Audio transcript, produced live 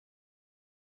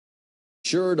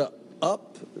Sure to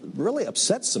really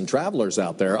upset some travelers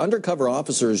out there. Undercover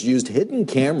officers used hidden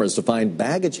cameras to find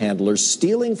baggage handlers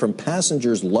stealing from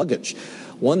passengers' luggage,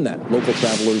 one that local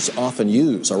travelers often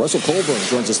use. Our Russell Colburn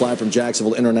joins us live from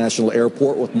Jacksonville International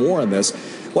Airport with more on this.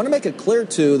 I want to make it clear,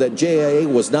 too, that JIA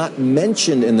was not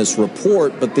mentioned in this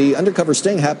report, but the undercover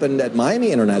sting happened at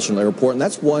Miami International Airport, and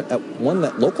that's one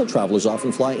that local travelers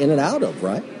often fly in and out of,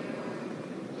 right?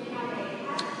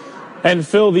 And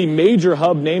Phil, the major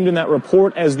hub named in that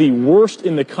report as the worst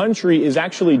in the country is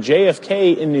actually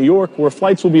JFK in New York, where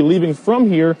flights will be leaving from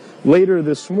here later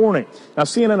this morning. Now,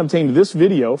 CNN obtained this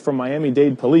video from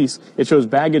Miami-Dade police. It shows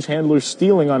baggage handlers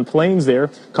stealing on planes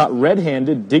there, caught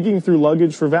red-handed, digging through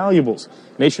luggage for valuables.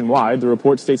 Nationwide, the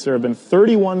report states there have been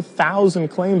 31,000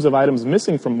 claims of items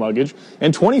missing from luggage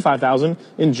and 25,000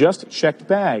 in just checked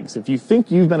bags. If you think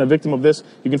you've been a victim of this,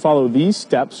 you can follow these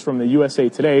steps from the USA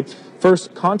Today.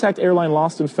 First, contact Airline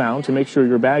Lost and Found to make sure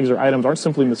your bags or items aren't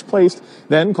simply misplaced.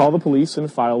 Then call the police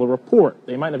and file a report.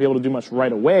 They might not be able to do much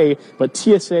right away, but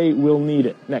TSA will need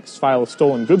it. Next, file a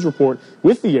stolen goods report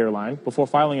with the airline before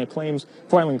filing claims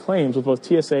with both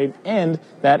TSA and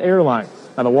that airline.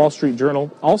 Now, the Wall Street Journal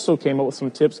also came up with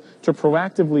some tips to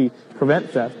proactively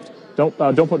prevent theft. Don't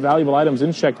put valuable items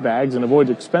in checked bags and avoid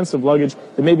expensive luggage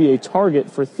that may be a target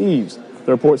for thieves.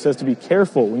 The report says to be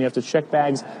careful when you have to check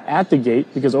bags at the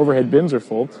gate because overhead bins are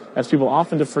full, as people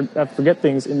often forget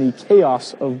things in the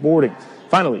chaos of boarding.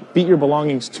 Finally, beat your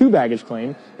belongings to baggage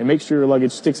claim and make sure your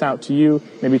luggage sticks out to you.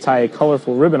 Maybe tie a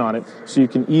colorful ribbon on it so you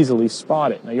can easily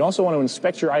spot it. Now, you also want to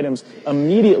inspect your items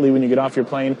immediately when you get off your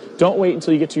plane. Don't wait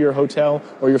until you get to your hotel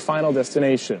or your final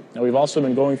destination. Now, we've also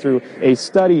been going through a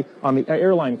study on the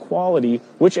airline quality,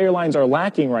 which airlines are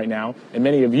lacking right now, and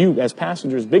many of you as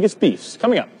passengers' biggest beefs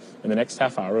coming up in the next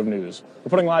half hour of news.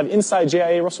 Reporting live inside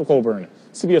JIA, Russell Colburn,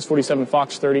 CBS 47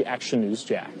 Fox 30 Action News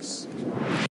Jax.